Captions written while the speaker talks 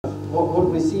what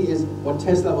we see is what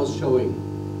Tesla was showing,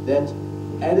 that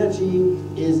energy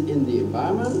is in the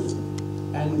environment,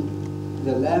 and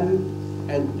the lamp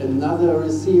and another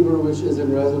receiver which is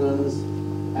in resonance,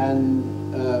 and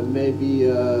maybe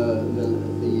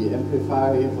the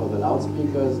amplifier here for the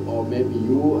loudspeakers, or maybe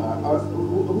you or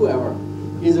whoever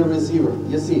is a receiver.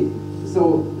 You see,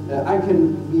 so I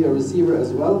can be a receiver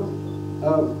as well.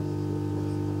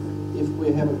 If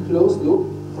we have a close look,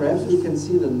 perhaps we can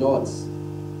see the nodes.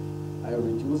 I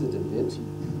reduce it a bit.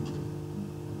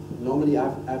 Normally I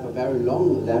have a very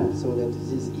long lamp, so that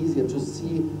it is easier to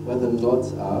see where the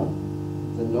nodes are.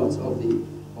 The nodes of the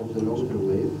local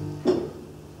wave.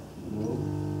 No.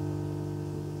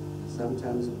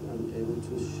 Sometimes I'm able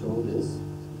to show this.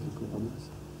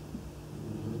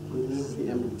 This is the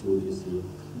amplitude, you see.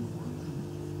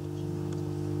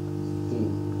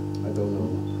 I don't know.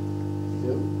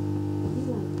 Yeah.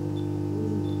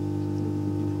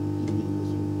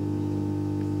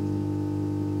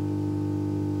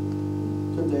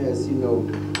 Today I see no.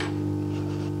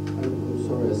 I'm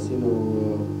sorry, I see no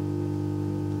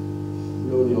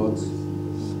nodes.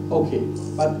 Okay,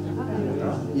 but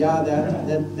yeah,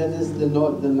 that is the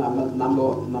node, the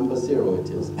number 0. It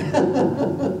is.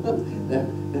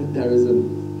 there is a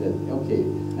okay.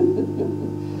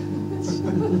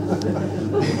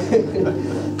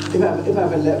 If I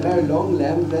have a very long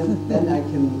lamp, then I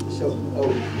can show.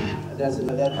 Oh, that's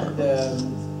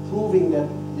proving that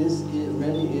this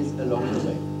really is a long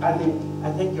way.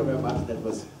 I thank you very much. That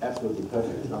was absolutely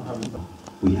perfect.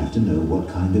 We have to know what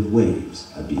kind of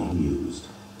waves are being used.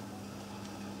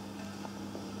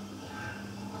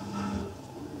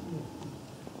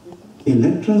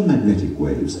 Electromagnetic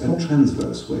waves are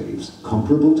transverse waves,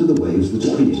 comparable to the waves that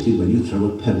are created when you throw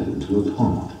a pebble into a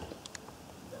pond.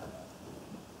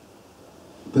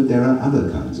 But there are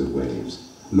other kinds of waves,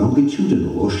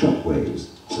 longitudinal or shock waves,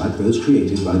 like those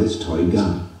created by this toy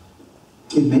gun.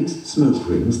 It makes smoke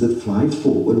rings that fly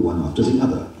forward one after the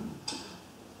other.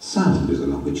 Sound is a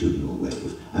longitudinal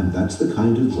wave, and that's the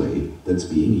kind of wave that's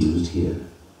being used here.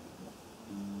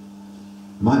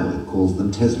 Meyl calls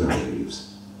them Tesla waves.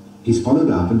 He's followed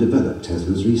up and developed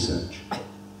Tesla's research.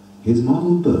 His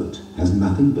model boat has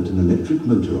nothing but an electric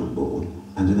motor on board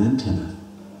and an antenna.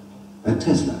 A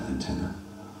Tesla antenna.